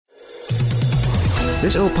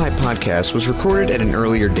This Opie podcast was recorded at an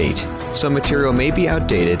earlier date. Some material may be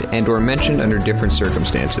outdated and or mentioned under different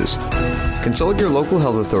circumstances. Consult your local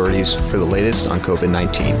health authorities for the latest on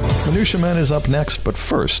COVID-19. Minutia Men is up next, but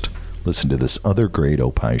first, listen to this other great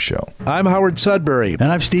Opie show. I'm Howard Sudbury.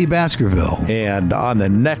 And I'm Steve Baskerville. And on the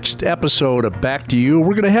next episode of Back to You,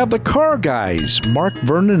 we're going to have the car guys, Mark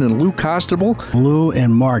Vernon and Lou Costable. Lou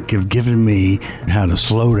and Mark have given me how to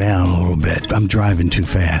slow down a little bit. I'm driving too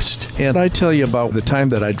fast. And I tell you about the time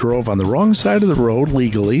that I drove on the wrong side of the road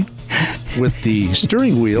legally with the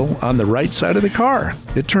steering wheel on the right side of the car.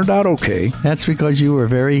 It turned out okay. That's because you were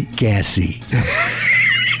very gassy.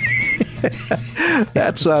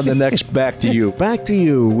 That's on the next Back to You. Back to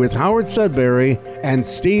You with Howard Sudbury and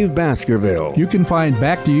Steve Baskerville. You can find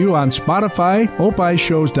Back to You on Spotify,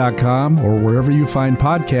 opishows.com, or wherever you find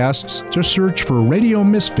podcasts. Just search for Radio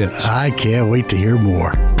Misfits. I can't wait to hear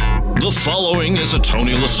more. The following is a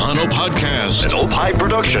Tony Lasano podcast. An Opie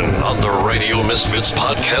production on the Radio Misfits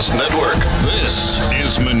Podcast Network. This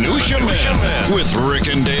is Minutia Man with Rick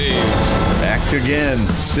and Dave. Back again,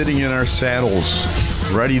 sitting in our saddles,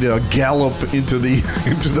 ready to gallop into the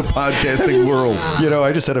podcasting world. You know,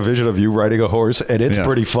 I just had a vision of you riding a horse, and it's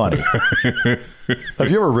pretty funny. Have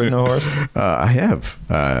you ever ridden a horse? I have.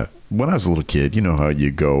 When I was a little kid, you know how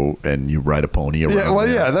you go and you ride a pony around. Yeah,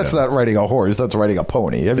 well, that's not riding a horse. That's riding a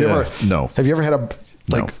pony. Have you ever? No. Have you ever had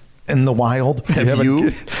in the wild? Have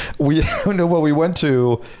you? We went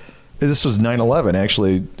to. This was 9/11,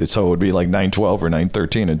 actually. So it would be like 9/12 or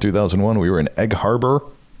 9/13 in 2001. We were in Egg Harbor.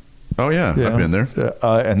 Oh yeah, I've been there.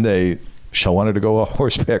 And they wanted to go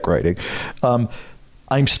horseback riding. I'm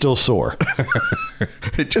still sore.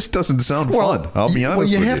 It just doesn't sound fun. I'll be honest. Well,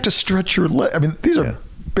 you with have to stretch your leg. I mean, these are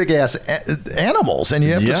big ass animals, and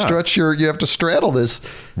you have to stretch you have to straddle this.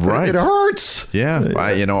 Right. It hurts. Yeah.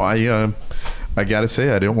 I got to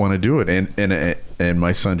say I didn't want to do it. And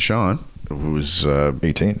my son Sean, who's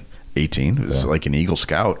 18, who's like an Eagle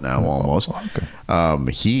Scout now almost.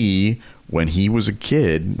 Okay. When he was a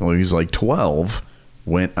kid, he was like 12,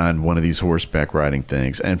 went on one of these horseback riding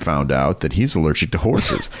things and found out that he's allergic to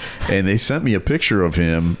horses. And they sent me a picture of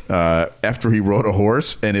him after he rode a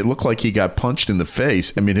horse, and it looked like he got punched in the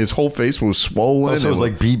face. I mean, his whole face was swollen. So it was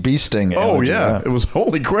like bee sting. Oh, yeah. It was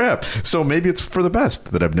holy crap. So maybe it's for the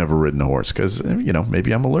best that I've never ridden a horse because,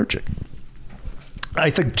 maybe I'm allergic. I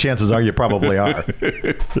think chances are you probably are.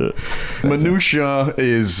 Minutia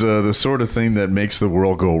is the sort of thing that makes the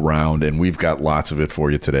world go round, and we've got lots of it for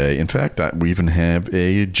you today. In fact, we even have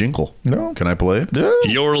a jingle. No. Can I play it? Yeah.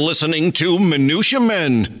 You're listening to Minutia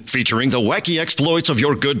Men, featuring the wacky exploits of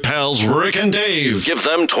your good pals Rick and Dave. Give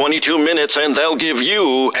them 22 minutes and they'll give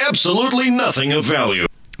you absolutely nothing of value.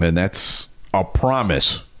 And that's a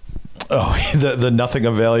promise. Oh, the nothing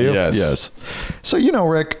of value? Yes. So,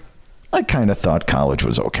 Rick, I kind of thought college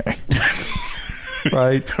was okay.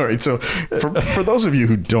 Right? All right. So for those of you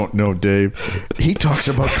who don't know Dave, he talks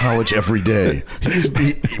about college every day.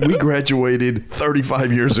 We graduated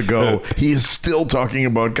 35 years ago. He is still talking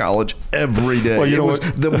about college every day. Well, it was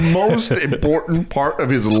the most important part of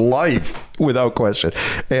his life. Without question.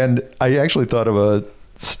 And I actually thought of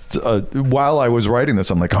while I was writing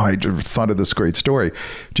this, I'm like, I thought of this great story.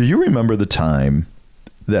 Do you remember the time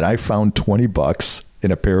that I found $20 in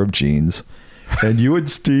a pair of jeans, and you and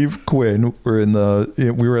Steve Quinn were at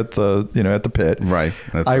the pit. Right.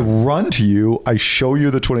 Run to you. I show you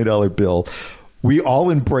the $20 bill. We all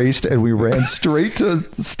embraced and we ran straight to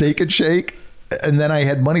Steak and Shake. And then I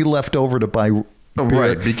had money left over to buy beer.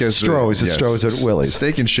 Right, because Stroh's at Willie's.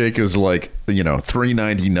 Steak and Shake is like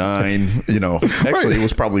 $3.99. Actually, it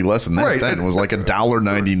was probably less than that. Right. Then it was like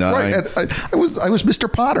 $1.99. Right. And I was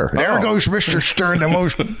Mr. Potter. There goes Mr. Stern, the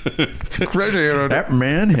most crazy. That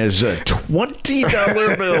man has a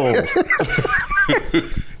 $20 bill.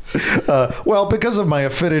 Well, because of my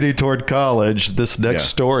affinity toward college, this next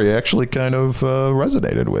story actually kind of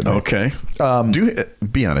resonated with me. Okay.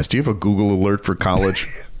 Be honest. Do you have a Google alert for college?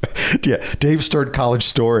 Yeah, Dave Stern college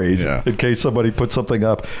stories in case somebody put something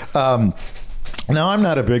up. Now, I'm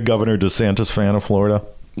not a big Governor DeSantis fan of Florida.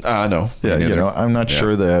 No. Yeah, I'm not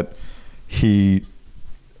sure that he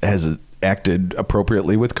has acted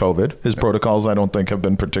appropriately with COVID. His protocols, I don't think, have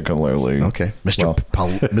been particularly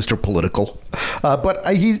Mr. Political. But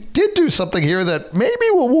he did do something here that maybe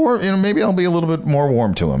will warm. Maybe I'll be a little bit more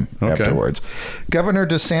warm to him afterwards. Governor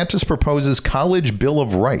DeSantis proposes college bill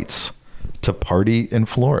of rights to party in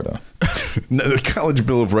Florida. The college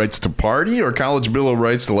bill of rights to party, or college bill of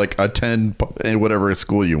rights to attend whatever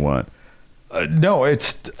school you want? No,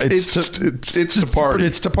 it's to party.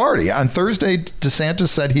 It's to party. On Thursday, DeSantis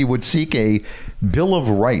said he would seek a bill of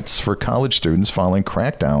rights for college students following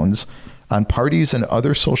crackdowns on parties and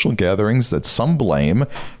other social gatherings that some blame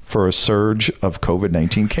for a surge of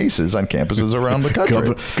COVID-19 cases on campuses around the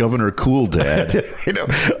country. Governor Cool Dad.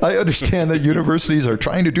 I understand that universities are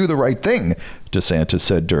trying to do the right thing, DeSantis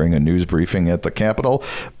said during a news briefing at the Capitol,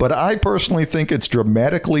 but I personally think it's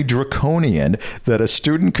dramatically draconian that a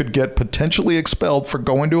student could get potentially expelled for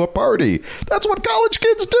going to a party. That's what college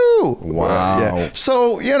kids do. Wow. Yeah.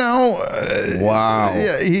 So, wow.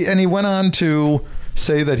 Yeah, he went on to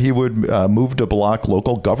say that he would move to block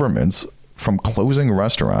local governments from closing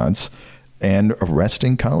restaurants and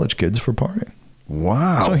arresting college kids for partying.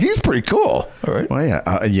 Wow. So he's pretty cool. All right.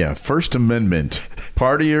 Well, yeah. First Amendment.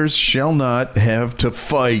 Partiers shall not have to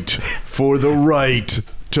fight for the right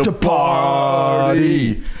to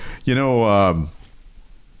party. All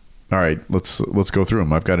right, let's go through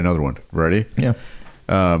them. I've got another one. Ready? Yeah.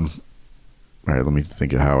 All right, let me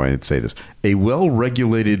think of how I'd say this. A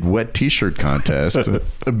well-regulated wet T-shirt contest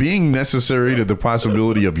being necessary to the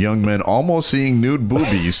possibility of young men almost seeing nude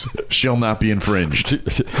boobies shall not be infringed.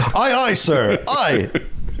 Aye, aye, sir. Aye.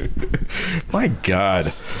 My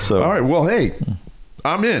God. So, all right, well, hey,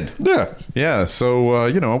 I'm in. Yeah. Yeah,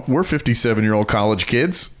 so, we're 57-year-old college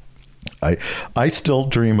kids. I still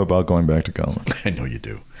dream about going back to college. I know you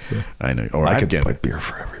do. Yeah. I know. Or I could buy beer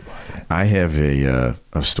for everybody. I have a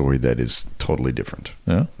story that is totally different.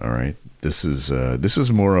 Yeah. All right. This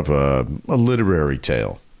is more of a literary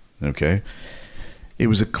tale. Okay. It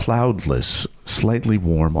was a cloudless, slightly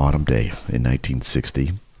warm autumn day in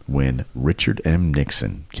 1960 when Richard M.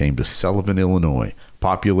 Nixon came to Sullivan, Illinois.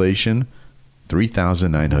 Population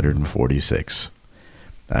 3,946.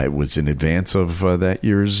 It was in advance of that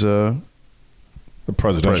year's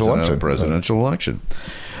presidential election.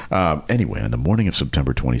 Anyway, on the morning of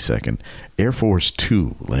September 22nd, Air Force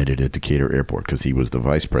Two landed at Decatur Airport because he was the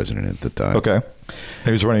vice president at the time. Okay.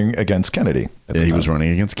 He was running against Kennedy. He was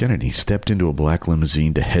running against Kennedy. He stepped into a black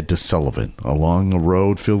limousine to head to Sullivan along a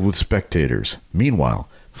road filled with spectators. Meanwhile,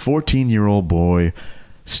 14-year-old boy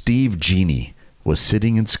Steve Genie was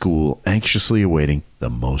sitting in school anxiously awaiting the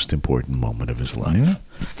most important moment of his life. Yeah.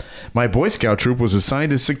 My Boy Scout troop was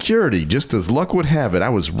assigned as security. Just as luck would have it, I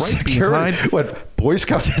was behind. What, Boy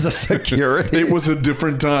Scouts is a security? It was a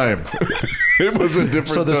different time.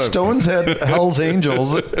 So the Stones had Hell's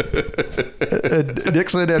Angels.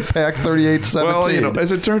 Nixon had Pac 3817. Well,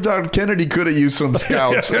 as it turns out, Kennedy could have used some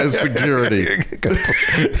scouts as security.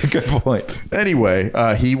 Good point. Anyway,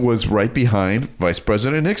 he was right behind Vice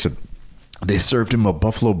President Nixon. They served him a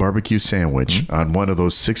buffalo barbecue sandwich on one of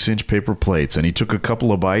those 6-inch paper plates, and he took a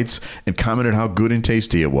couple of bites and commented how good and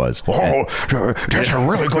tasty it was. Oh, that's a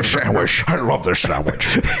really good sandwich. I love this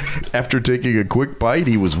sandwich. After taking a quick bite,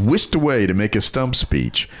 he was whisked away to make a stump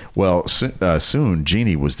speech. Well, soon,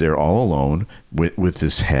 Genie was there all alone with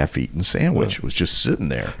this half-eaten sandwich. It was just sitting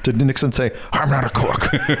there. Did Nixon say, "I'm not a cook,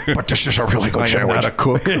 but this is a really good sandwich"? I'm not a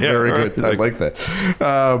cook. Very good. I like that.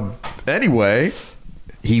 Anyway,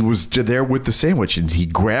 he was there with the sandwich, and he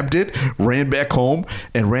grabbed it, ran back home,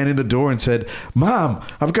 and ran in the door and said, "Mom,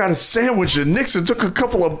 I've got a sandwich that Nixon took a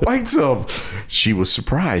couple of bites of." She was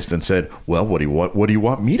surprised and said, "Well, what do you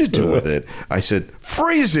want me to do with it?" I said,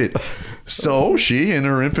 "Freeze it." So she, in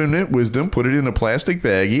her infinite wisdom, put it in a plastic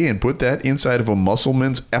baggie and put that inside of a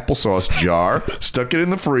Musselman's applesauce jar, stuck it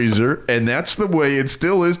in the freezer, and that's the way it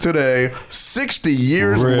still is today, 60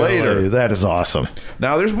 years later. That is awesome.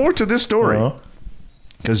 Now, there's more to this story.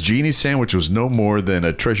 Because Genie's sandwich was no more than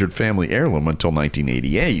a treasured family heirloom until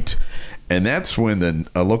 1988. And that's when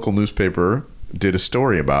a local newspaper did a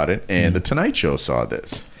story about it, and The Tonight Show saw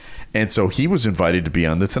this. And so he was invited to be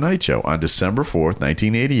on The Tonight Show on December 4th,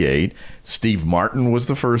 1988. Steve Martin was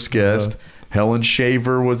the first guest. Helen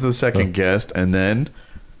Shaver was the second guest. And then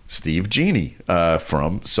Steve Genie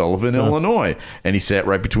from Sullivan, Illinois. And he sat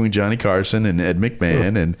right between Johnny Carson and Ed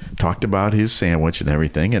McMahon and talked about his sandwich and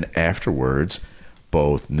everything. And afterwards,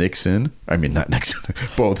 both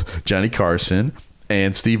Johnny Carson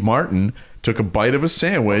and Steve Martin took a bite of a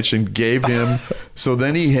sandwich and gave him. So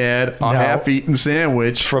then he had a half-eaten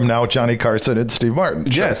sandwich from now Johnny Carson and Steve Martin.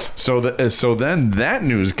 Yes. So then that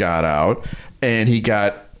news got out, and he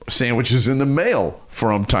got sandwiches in the mail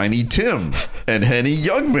from Tiny Tim and Henny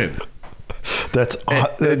Youngman.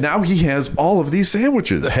 And now he has all of these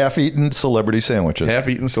sandwiches. Half-eaten celebrity sandwiches.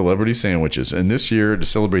 And this year, to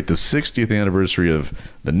celebrate the 60th anniversary of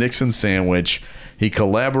the Nixon sandwich, he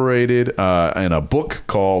collaborated in a book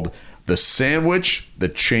called The Sandwich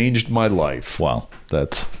That Changed My Life. Wow.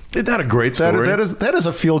 Isn't that a great story? That is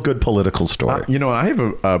a feel-good political story. I have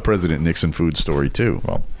a President Nixon food story, too.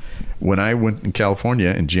 Well, when I went in California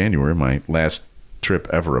in January, my last trip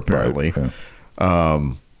ever, apparently,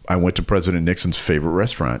 I went to President Nixon's favorite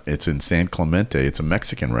restaurant. It's in San Clemente. It's a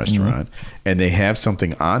Mexican restaurant, and they have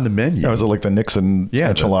something on the menu. Was it like the Nixon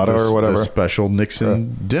enchilada or whatever? The special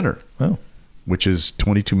Nixon dinner, which is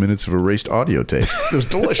 22 minutes of erased audio tape. It was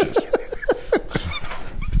delicious.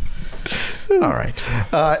 All right.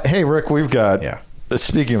 Hey, Rick, we've got.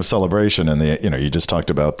 Speaking of celebration, and you just talked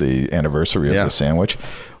about the anniversary of the sandwich.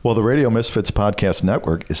 Well, the Radio Misfits Podcast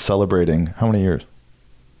Network is celebrating how many years?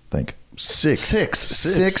 I think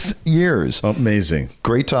 6 years. Amazing.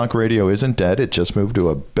 Great Talk Radio isn't dead. It just moved to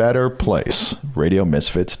a better place.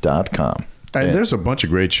 RadioMisfits.com. And there's a bunch of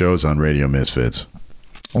great shows on Radio Misfits.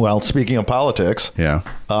 Well, speaking of politics,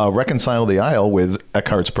 Reconcile the Aisle with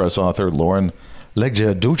Eckhart's Press author Lauren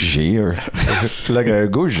Leggiaducci or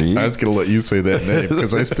Leggiaducci. I was going to let you say that name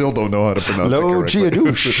because I still don't know how to pronounce it correctly.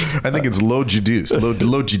 I think it's Logidice.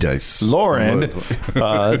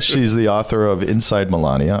 Lauren, she's the author of Inside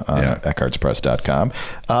Melania on Eckhart'sPress.com.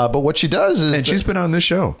 But what she does is... And she's been on this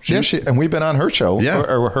show. And we've been on her show.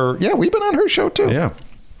 We've been on her show too. Yeah.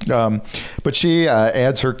 But she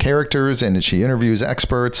adds her characters and she interviews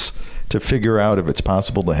experts to figure out if it's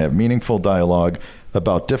possible to have meaningful dialogue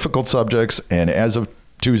about difficult subjects, and as of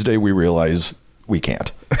Tuesday, we realize we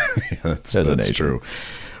can't. That's true.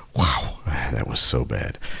 Wow, that was so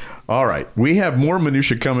bad. All right, we have more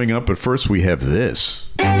minutia coming up, but first we have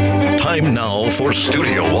this. Time now for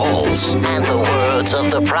Studio Walls. And the words of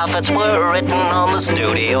the prophets were written on the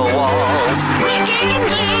studio walls.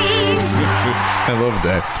 I love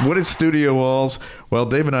that. What is Studio Walls? Well,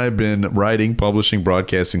 Dave and I have been writing, publishing,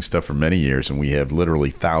 broadcasting stuff for many years, and we have literally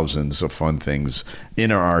thousands of fun things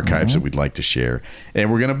in our archives that we'd like to share.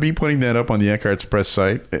 And we're going to be putting that up on the Eckhart's Press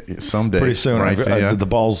site someday. Pretty soon. Right? The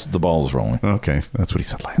ball's rolling. Okay. That's what he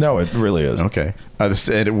said last No, it really is. Okay.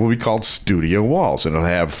 And it will be called Studio Walls. It'll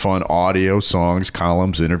have fun audio, songs,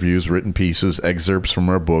 columns, interviews, written pieces, excerpts from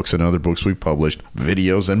our books and other books we've published,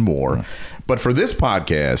 videos, and more. But for this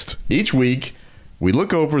podcast, each week, we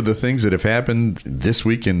look over the things that have happened this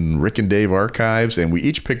week in Rick and Dave archives, and we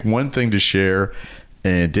each pick one thing to share.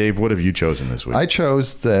 And Dave, what have you chosen this week? I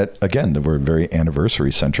chose that, again, we're very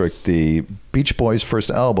anniversary-centric. The Beach Boys'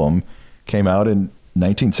 first album came out in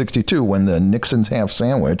 1962 when the Nixon's Half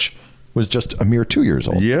Sandwich was just a mere 2 years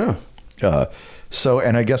old. Yeah.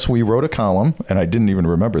 And I guess we wrote a column, and I didn't even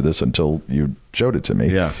remember this until you showed it to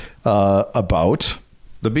me, about...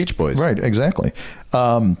 the Beach Boys. Right, exactly.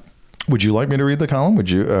 Would you like me to read the column? Would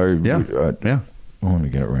you? Yeah. Let me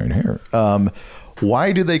get it right here.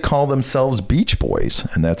 Why do they call themselves Beach Boys?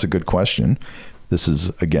 And that's a good question. This is,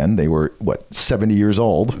 again, they were, 70 years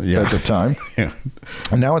old at the time.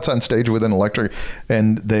 And now it's on stage with an electric.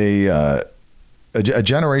 And they, a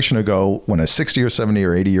generation ago, when a 60 or 70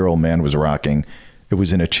 or 80-year-old man was rocking, it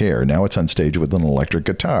was in a chair. Now it's on stage with an electric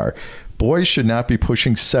guitar. Boys should not be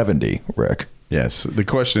pushing 70, Rick. Yes. The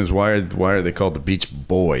question is, why are they called the Beach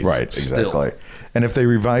Boys? Right, exactly. And if they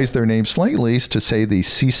revise their name slightly to say the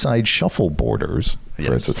Seaside Shuffleboarders,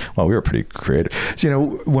 for instance, well, we were pretty creative.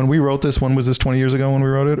 So, when we wrote this, when was this, 20 years ago when we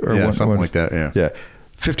wrote it? Or something like that, Yeah.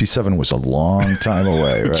 57 was a long time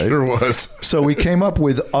away, right? It sure was. So we came up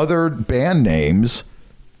with other band names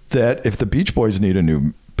that if the Beach Boys need a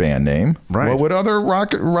new band name, what would other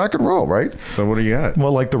rock and roll, right? So what do you got?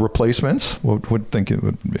 Well, like the Replacements. What would think it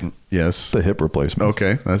would be? Yes. The Hip Replacements.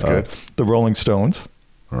 Okay, that's good. The Rolling Stones.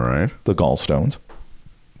 All right. The Gallstones.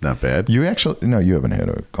 Not bad. You actually, no, you haven't had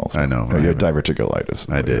a gallstone. I know. You had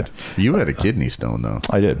diverticulitis. I did. You had a kidney stone, though.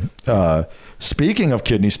 I did. Speaking of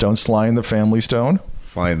kidney stone, Sly and the Family Stone.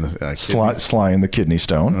 Sly and the Kidney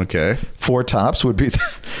Stone. Okay. Four Tops would be...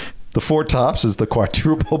 The Four Tops is the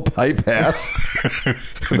quadruple bypass.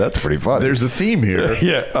 That's pretty funny. There's a theme here.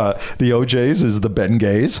 Yeah. The OJs is the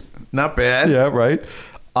Bengays. Not bad. Yeah, right.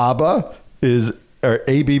 ABBA is, or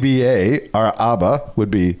ABBA, or ABBA would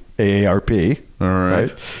be AARP. All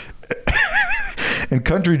right. And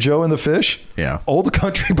Country Joe and the Fish. Yeah. Old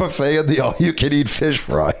Country Buffet and the all-you-can-eat fish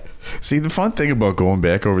fry. See, the fun thing about going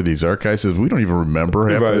back over these archives is we don't even remember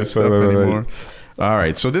half of this stuff anymore. All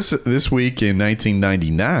right, so this week in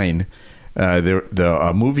 1999,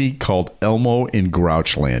 a movie called Elmo in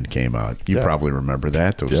Grouchland came out. You probably remember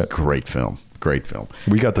that. It was a great film. Great film.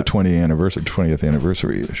 We got the 20th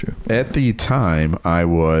anniversary issue. At the time, I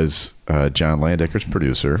was John Landecker's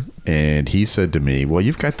producer, and he said to me, well,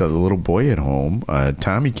 you've got the little boy at home,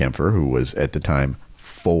 Tommy Kempfer, who was at the time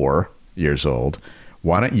 4 years old.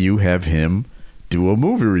 Why don't you have him do a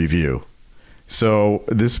movie review? So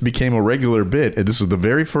this became a regular bit, and this is the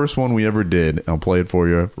very first one we ever did. I'll play it for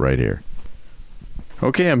you right here.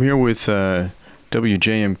 Okay, I'm here with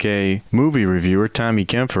WJMK movie reviewer Tommy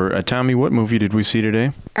Kempfer. Tommy, what movie did we see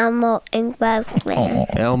today? Elmo in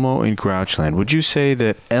Grouchland. Elmo in Grouchland. Would you say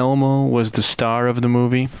that Elmo was the star of the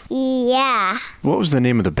movie? Yeah. What was the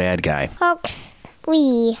name of the bad guy?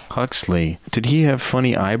 Huxley. Huxley. Did he have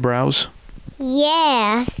funny eyebrows?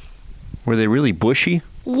 Yeah. Were they really bushy?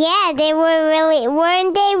 Yeah,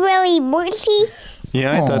 weren't they really bushy?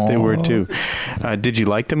 Yeah, I thought they were too. Did you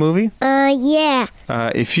like the movie? Yeah.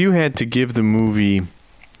 If you had to give the movie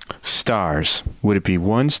stars, would it be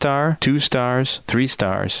 1 star, 2 stars, 3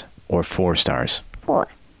 stars, or 4 stars? 4.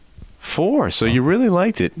 4. So you really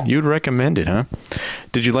liked it. You'd recommend it, huh?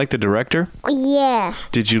 Did you like the director? Yeah.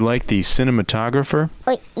 Did you like the cinematographer?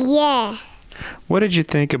 Yeah. What did you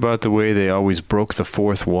think about the way they always broke the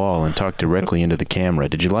fourth wall and talked directly into the camera?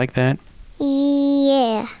 Did you like that?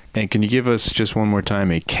 Yeah. And can you give us just one more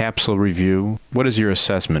time a capsule review? What is your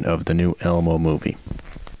assessment of the new Elmo movie?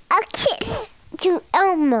 A kiss to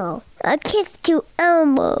Elmo. A kiss to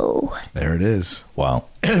Elmo. There it is. Wow.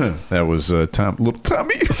 That was little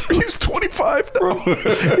Tommy. He's 25 now.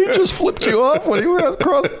 He just flipped you off when he went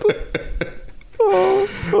across the...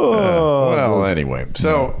 Well, anyway.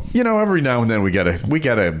 So, every now and then we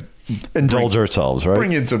gotta indulge ourselves, right?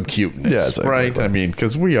 Bring in some cuteness, yes, right? I mean,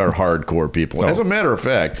 because we are hardcore people. As a matter of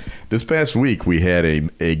fact, this past week we had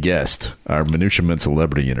a guest. Our Minutia Men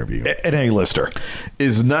celebrity interview. An A-lister.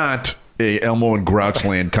 Is not a Elmo and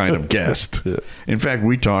Grouchland kind of guest. Yeah. In fact,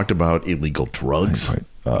 we talked about illegal drugs. Right.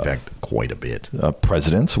 In fact, quite a bit.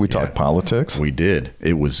 Presidents. We talked politics. We did.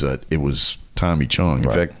 It was Tommy Chong. In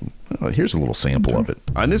fact, here's a little sample of it.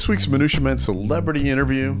 On this week's Minutia Men celebrity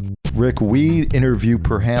interview, Rick, we interview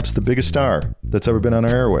perhaps the biggest star that's ever been on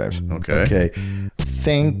our airwaves. Okay.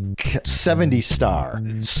 Think 70 star.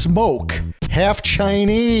 Smoke. Half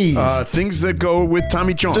Chinese. Things that go with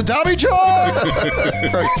Tommy Chong. To Tommy Chong!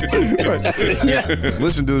 right. Yeah.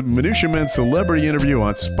 Listen to the Minutia Men celebrity interview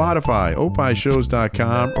on Spotify,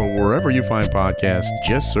 opishows.com, or wherever you find podcasts.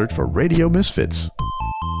 Just search for Radio Misfits.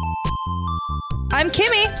 I'm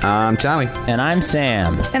Kimmy. I'm Tommy. And I'm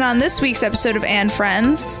Sam. And on this week's episode of And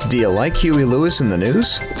Friends... Do you like Huey Lewis in the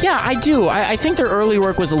news? Yeah, I do. I think their early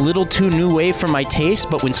work was a little too new wave for my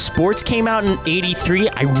taste, but when Sports came out in '83,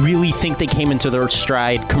 I really think they came into their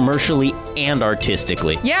stride commercially and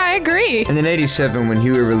artistically. Yeah, I agree. And in '87, when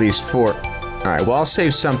Huey released 4... All right, well, I'll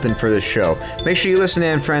save something for the show. Make sure you listen to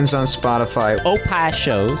And Friends on Spotify,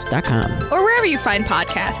 opishows.com, or wherever you find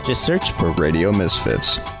podcasts. Just search for Radio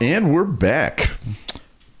Misfits. And we're back.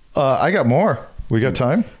 I got more. We got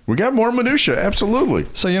time? We got more minutia, absolutely.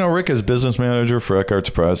 So, Rick is business manager for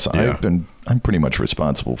Eckhart's Press. Yeah. I'm pretty much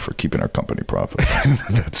responsible for keeping our company profitable.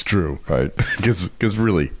 That's true. Right. Because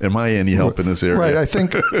really, am I any help in this area? Right. I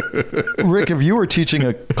think, Rick, if you were teaching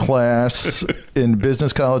a class in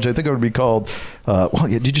business college, I think it would be called,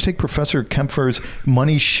 did you take Professor Kempfer's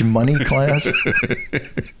Money Shmoney class?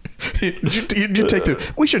 Did you take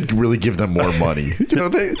we should really give them more money.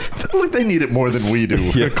 They need it more than we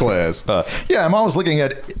do in class. I'm always looking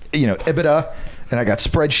at, EBITDA. And I got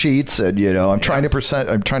spreadsheets, and I'm trying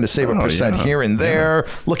to save a percent here and there,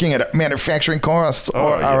 looking at manufacturing costs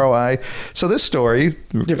or ROI. So this story,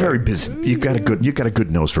 you're very business. You got a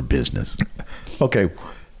good nose for business. Okay,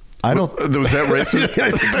 I don't. Was that racist?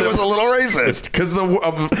 I think that was a little racist because of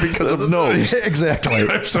nose. Exactly.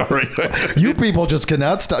 I'm sorry. You people just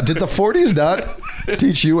cannot stop. Did the 40s not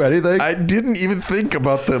teach you anything? I didn't even think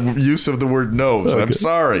about the use of the word nose. Okay. I'm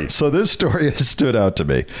sorry. So this story has stood out to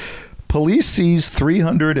me. Police seized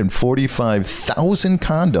 345,000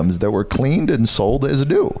 condoms that were cleaned and sold as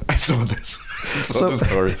new. I saw this.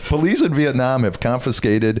 Story. Police in Vietnam have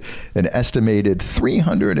confiscated an estimated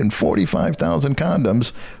 345,000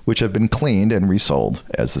 condoms, which have been cleaned and resold,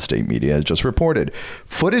 as the state media has just reported.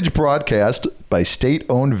 Footage broadcast by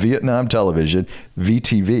state-owned Vietnam television,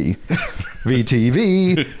 VTV.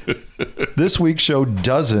 This week showed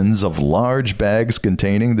dozens of large bags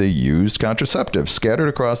containing the used contraceptives scattered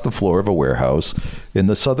across the floor of a warehouse in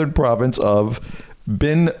the southern province of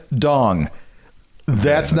Binh Dong.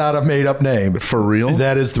 That's not a made-up name. For real?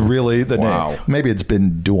 That is really the name. Maybe it's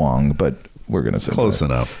Binh Duong, but we're going to say close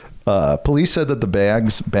enough. Police said that the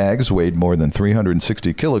bags weighed more than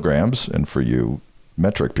 360 kilograms, and for you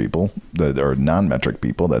metric people, or non-metric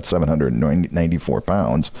people, that's 794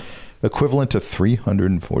 pounds, equivalent to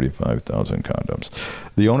 345,000 condoms.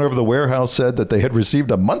 The owner of the warehouse said that they had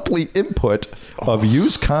received a monthly input of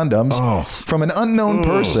used condoms from an unknown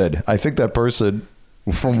person. I think that person...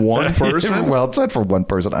 From one person? Well, it said from one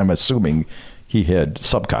person. I'm assuming he had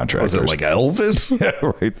subcontractors. Was it like Elvis? Yeah,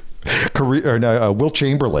 right. Will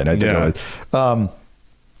Chamberlain, I think it was.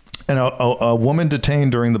 And a woman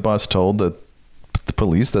detained during the bust told that the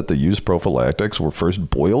police that the used prophylactics were first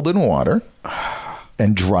boiled in water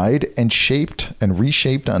and dried and shaped and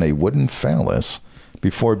reshaped on a wooden phallus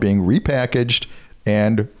before being repackaged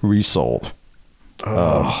and resold.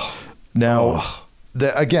 Again,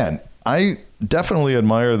 I definitely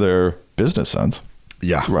admire their business sense.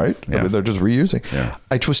 Yeah. Right? Yeah. I mean, they're just reusing. Yeah.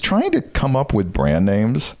 I was trying to come up with brand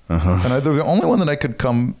names, and the only one that I could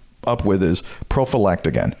come up with is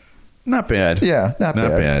Prophylactigan. Not bad. Yeah, not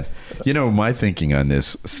bad. You know, my thinking on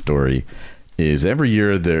this story is every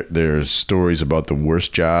year there's stories about the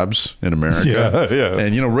worst jobs in America. Yeah.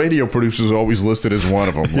 And, you know, radio producers are always listed as one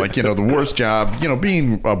of them. Like, you know, the worst job, you know,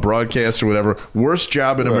 being a broadcaster or whatever, worst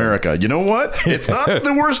job in America. You know what? It's not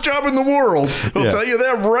the worst job in the world. I'll tell you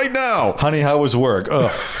that right now. Honey, how was work?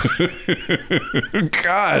 Ugh.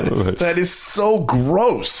 God, that is so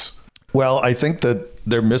gross. Well, I think that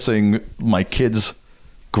they're missing my kids'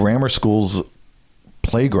 grammar school's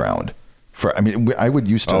playground. I would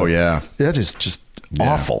used to. Oh, yeah. That is just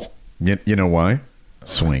awful. You know why?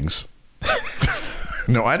 Swings.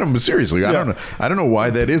 No, I don't. Seriously, I don't know. I don't know why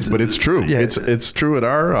that is, but it's true. Yeah. It's true at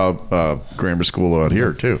our grammar school out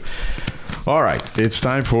here too. All right, it's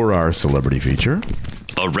time for our celebrity feature.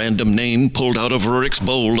 A random name pulled out of Rurik's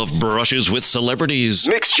bowl of brushes with celebrities.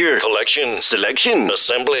 Mixture, collection, selection,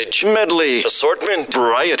 assemblage, medley, assortment,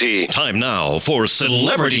 variety. Time now for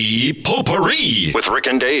Celebrity Potpourri with Rick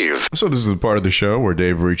and Dave. So this is the part of the show where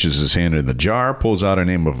Dave reaches his hand in the jar, pulls out a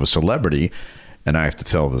name of a celebrity, and I have to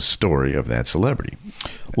tell the story of that celebrity.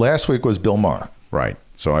 Last week was Bill Maher. Right.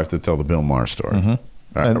 So I have to tell the Bill Maher story.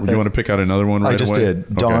 Mm-hmm. You want to pick out another one right away? I just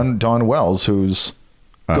did. Okay. Don Wells, who's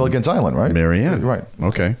Gilligan's Island, right? Marianne. Right.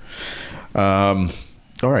 Okay. All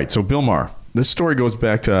right. So Bill Maher. This story goes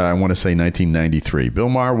back to, I want to say, 1993. Bill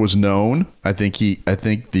Maher was known. I think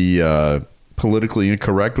the Politically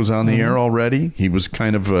Incorrect was on the air already. He was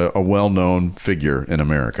kind of a well-known figure in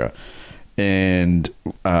America. And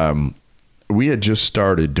we had just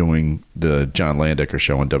started doing the John Landecker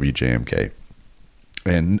show on WJMK.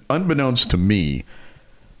 And unbeknownst to me,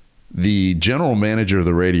 the general manager of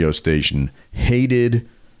the radio station hated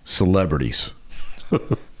celebrities.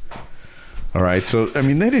 All right. So, I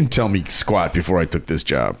mean, they didn't tell me squat before I took this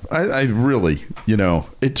job. I really,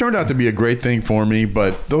 it turned out to be a great thing for me,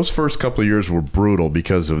 but those first couple of years were brutal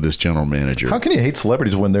because of this general manager. How can you hate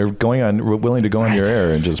celebrities when they're willing to go on your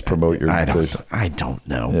air and just promote your... I don't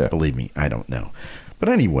know. Yeah. Believe me, I don't know. But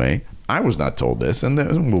anyway, I was not told this. And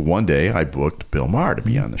then one day I booked Bill Maher to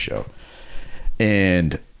be on the show.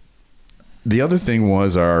 And the other thing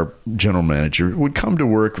was our general manager would come to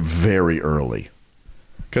work very early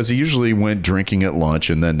because he usually went drinking at lunch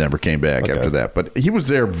and then never came back after that. But he was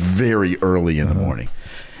there very early in the morning.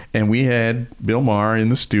 And we had Bill Maher in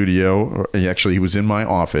the studio. Actually, he was in my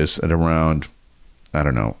office at around, I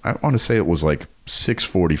don't know, I want to say it was like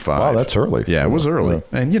 6:45. Wow, that's early. Yeah, it was early.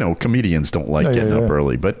 Yeah. And, comedians don't like getting up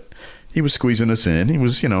early. But he was squeezing us in. He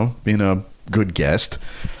was, being a good guest.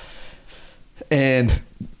 And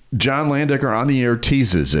John Landecker on the air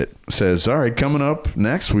teases it, says, all right, coming up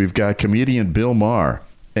next, we've got comedian Bill Maher.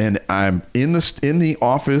 And I'm in the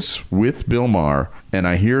office with Bill Maher, and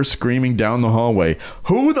I hear screaming down the hallway,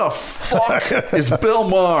 who the fuck is Bill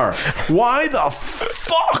Maher? Why the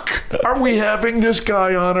fuck are we having this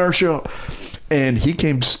guy on our show? And he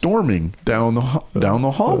came storming down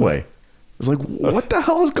the hallway. I was like, what the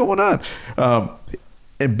hell is going on?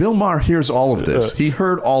 And Bill Maher hears all of this. He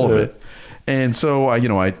heard all of it. And so,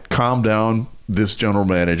 I calmed down this general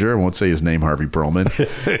manager. I won't say his name, Harvey Perlman.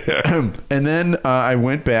 And then I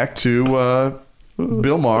went back to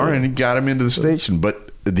Bill Maher and got him into the station. But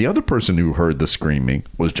the other person who heard the screaming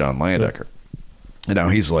was John Landecker. And now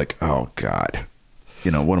he's like, oh, God.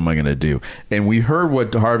 What am I going to do? And we heard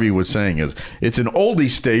what Harvey was saying is, it's an oldie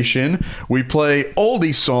station. We play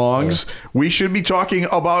oldie songs. We should be talking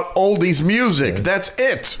about oldies music. That's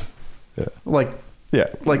it.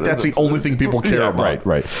 That's the only thing people care about.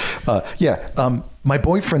 Right. My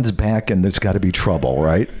boyfriend's back and there's got to be trouble,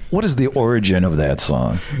 right? What is the origin of that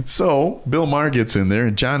song? So Bill Maher gets in there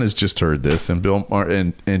and John has just heard this and Bill Maher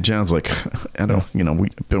and John's like, I don't,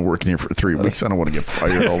 we've been working here for 3 weeks. I don't want to get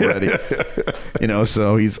fired already.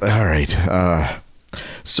 So he's all right.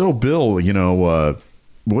 So Bill, what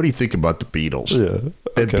do you think about the Beatles? Yeah.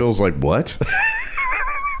 Okay. And Bill's like, what?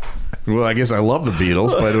 Well, I guess I love the Beatles,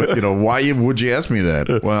 but why would you ask me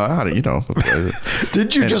that? Well, how do you know?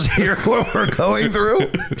 Did you just hear what we're going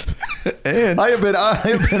through? And I have been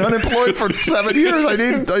unemployed for 7 years. I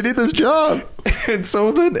need this job. And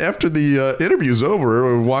so then, after the interview's over,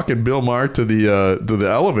 we're walking Bill Maher to the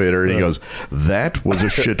elevator, and he goes, "That was a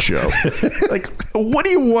shit show." Like, what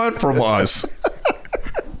do you want from us?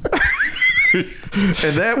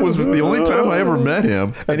 And that was the only time I ever met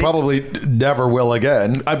him. And probably never will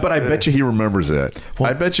again. But I bet you he remembers that.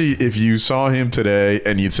 I bet you if you saw him today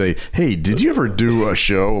and you'd say, hey, did you ever do a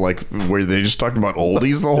show like where they just talked about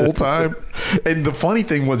oldies the whole time? And the funny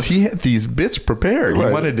thing was he had these bits prepared. He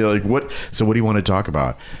wanted to what do you want to talk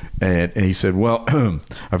about? And he said, well,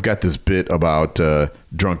 I've got this bit about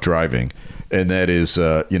drunk driving. And that is,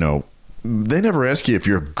 they never ask you if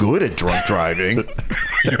you're good at drunk driving.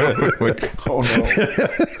 Like, oh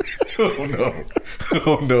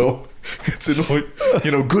no. It's annoying.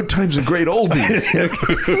 Good times and great oldies.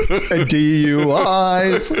 And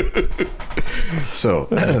DUIs. So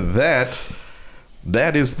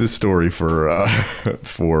that is the story for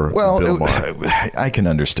Bill Maher. I can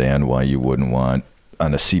understand why you wouldn't want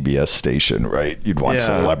on a CBS station, right? You'd want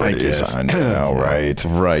celebrities on, right?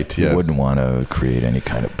 Right. You wouldn't want to create any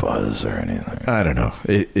kind of buzz or anything. I don't know.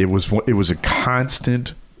 It was a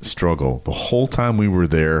constant struggle the whole time we were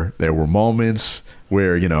there. There were moments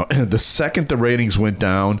where the second the ratings went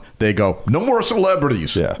down, they go, no more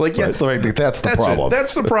celebrities. Yeah, that's the problem.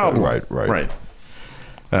 That's the problem. Right.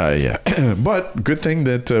 But good thing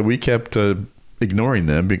that we kept ignoring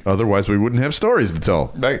them. Otherwise, we wouldn't have stories to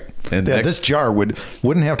tell. Right. And this jar wouldn't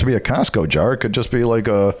have to be a Costco jar. It could just be like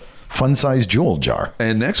a fun-sized jewel jar.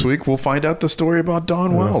 And next week, we'll find out the story about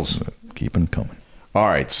Dawn Wells. Keep them coming. All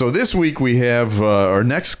right. So this week we have,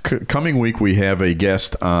 coming week, we have a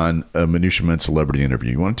guest on a Minutia Men celebrity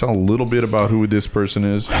interview. You want to tell a little bit about who this person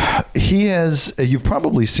is? He has, you've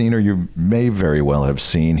probably seen, or you may very well have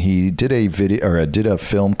seen, he did a video or did a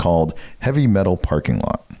film called Heavy Metal Parking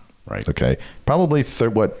Lot. Right. Okay. Probably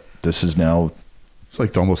this is now. It's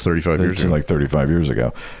like almost 35 years ago. Like 35 years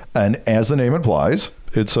ago. And as the name implies,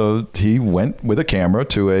 he went with a camera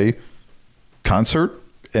to a concert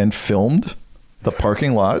and filmed the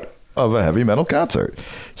parking lot of a heavy metal concert.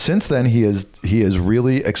 Since then, he has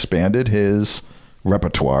really expanded his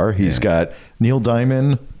repertoire. He's got Neil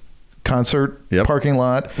Diamond concert parking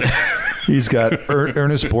lot. He's got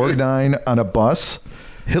Ernest Borgnine on a bus,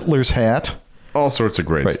 Hitler's hat. All sorts of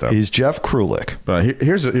great stuff. He's Jeff Krulik.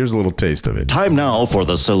 Here's a little taste of it. Time now for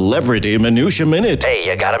the Celebrity Minutia Minute. Hey,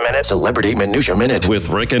 you got a minute? Celebrity Minutia Minute with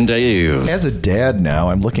Rick and Dave. As a dad now,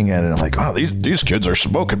 I'm looking at it and I'm like, oh, these kids are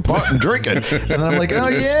smoking pot and drinking. And then I'm like, oh,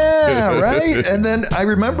 yeah, right? And then I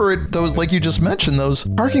remember those, like you just mentioned, those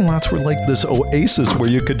parking lots were like this oasis where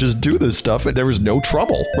you could just do this stuff and there was no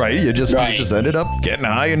trouble, right? You just ended up getting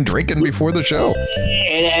high and drinking before the show.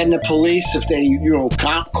 And the police, if they,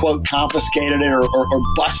 quote, confiscated it or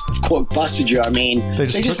busted you, I mean, they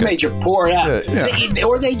just made you pour it out.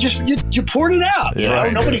 You poured it out.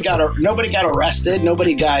 Nobody got arrested.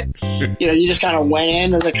 Nobody got, you just kind of went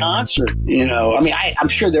into the concert. I mean, I'm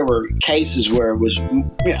sure there were cases where it was,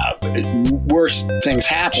 worse things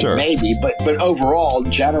happened, maybe, but overall,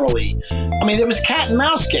 generally, I mean, there was a cat and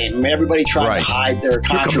mouse game. I mean, everybody tried to hide their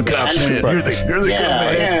contraband. You're the good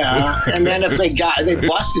man. Yeah. And then if they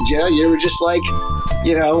busted you, you were just like,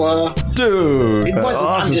 dude, it wasn't,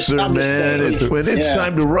 officer, when it's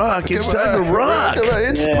time to rock, it's time to rock.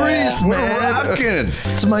 It's priest, man. We're rocking.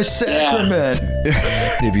 It's my sacrament.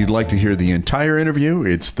 If you'd like to hear the entire interview,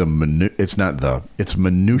 it's Minutia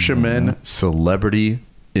Men Celebrity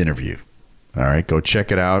Interview. All right, go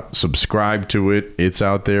check it out. Subscribe to it. It's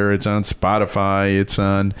out there. It's on Spotify. It's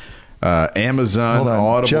on Amazon,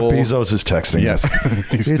 Audible. Jeff Bezos is texting. Yes.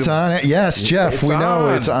 It's on. Yes, Jeff, we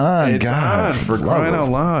know it's on. It's on, for crying out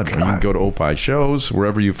loud. You can go to Opie Shows.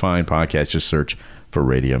 Wherever you find podcasts, just search for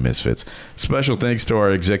Radio Misfits. Special thanks to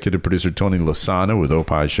our executive producer, Tony Lasana with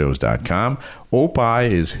OpieShows.com.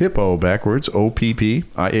 Opie is hippo backwards,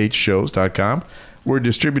 OPPIH shows.com. We're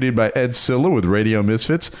distributed by Ed Silla with Radio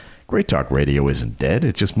Misfits. Great Talk Radio isn't dead.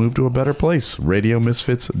 It just moved to a better place.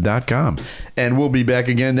 RadioMisfits.com. And we'll be back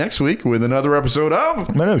again next week with another episode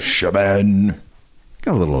of Minutia Men.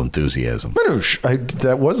 Got a little enthusiasm.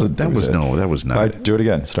 That was not. Do it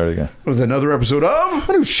again. Start it again. With another episode of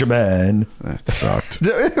Minutia Men. That sucked.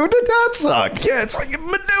 It did not suck. Yeah, it's like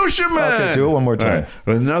Minutia Men. Okay, do it one more time. Right.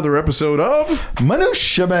 With another episode of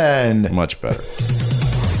Minutia Men. Much better.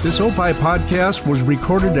 This Opie podcast was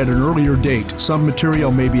recorded at an earlier date. Some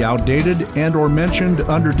material may be outdated and or mentioned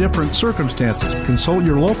under different circumstances. Consult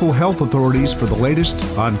your local health authorities for the latest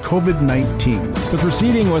on COVID-19. The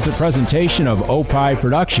proceeding was a presentation of Opie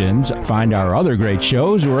Productions. Find our other great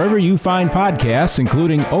shows wherever you find podcasts,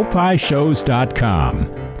 including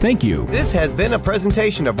opishows.com. Thank you. This has been a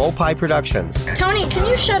presentation of Opie Productions. Tony, can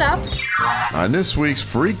you shut up? On this week's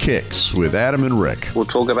Free Kicks with Adam and Rick, we'll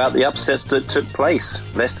talk about the upsets that took place.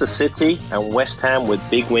 Less Leicester City and West Ham with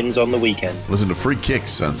big wins on the weekend. Listen to Free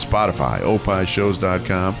Kicks on Spotify,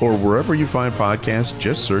 opishows.com, or wherever you find podcasts.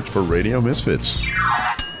 Just search for Radio Misfits.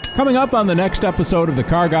 Coming up on the next episode of the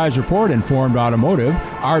Car Guys Report Informed Automotive,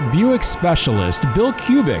 our Buick specialist, Bill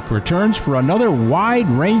Kubik, returns for another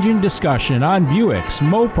wide-ranging discussion on Buicks,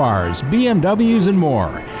 Mopars, BMWs, and more.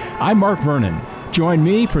 I'm Mark Vernon. Join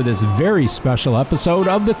me for this very special episode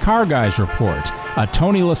of the Car Guys Report, a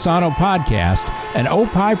Tony Lasano podcast, an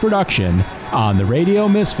Opie production on the Radio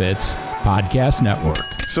Misfits Podcast Network.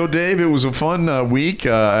 So, Dave, it was a fun week.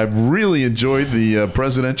 I really enjoyed the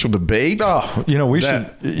presidential debate. Oh, we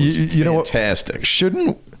should. You know what? Fantastic. Should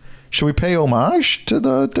we pay homage to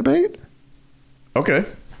the debate? Okay.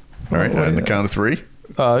 All right. On the count of three.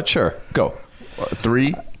 Sure. Go.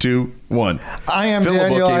 3, 2, 1. I am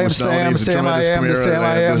Daniel. I am Sam. Sam, I am the Sam.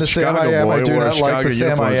 I am the Sam. I am. I do not like the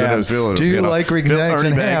Sam. I am. Do you like Greek eggs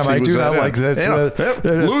and ham? I do not like this.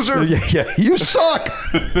 Loser. Yeah. You suck.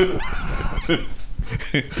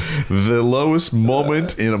 The lowest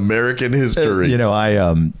moment in American history. As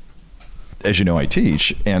you know, I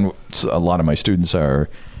teach, and a lot of my students are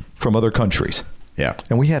from other countries. Yeah.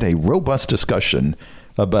 And we had a robust discussion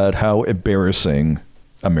about how embarrassing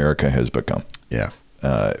America has become. Yeah.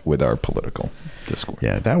 With our political discourse.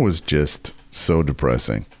 Yeah, that was just so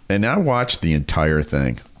depressing. And I watched the entire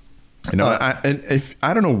thing. I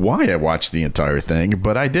don't know why I watched the entire thing,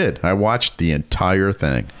 but I did. I watched the entire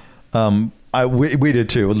thing. We did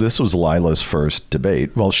too. This was Lila's first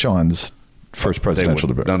debate. Well, Sean's first presidential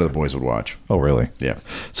debate. None of the boys would watch. Oh, really? Yeah.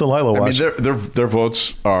 So Lila watched. I mean, their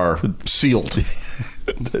votes are sealed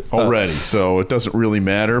already, so it doesn't really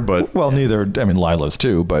matter. But neither. I mean, Lila's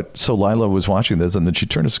too. But so Lila was watching this, and then she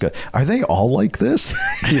turned to Scott. Are they all like this?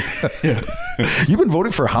 Yeah. You've been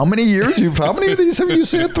voting for how many years? How many of these have you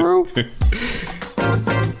sat through?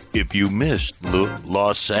 If you missed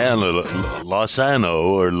Los Anno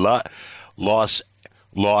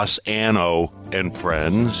and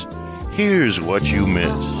Friends, here's what you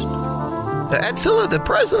missed. Attila, the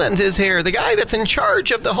president is here, the guy that's in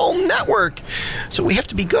charge of the whole network. So we have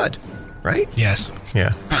to be good, right? Yes.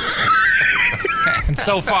 Yeah. And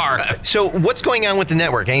so far. So what's going on with the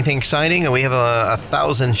network? Anything exciting? We have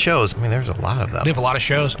 1,000 shows. I mean, there's a lot of them. We have a lot of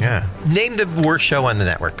shows. Yeah. Name the worst show on the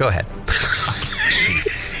network. Go ahead.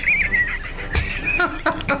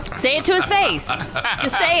 Say it to his face.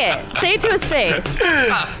 Just say it. Say it to his face.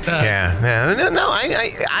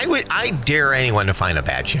 I dare anyone to find a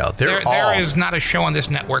bad show. There is not a show on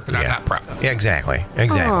this network that I'm not proud of. Yeah, exactly.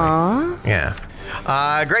 Aww. Yeah.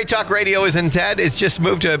 Great Talk Radio isn't dead. It's just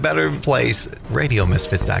moved to a better place.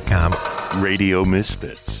 RadioMisfits.com. Radio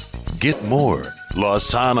Misfits. Get more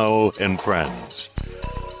Lozano and Friends.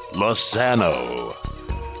 Lozano.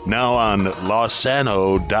 Now on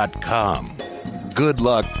Lozano.com. Good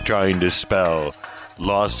luck trying to spell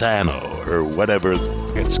Lozano or whatever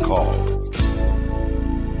it's called.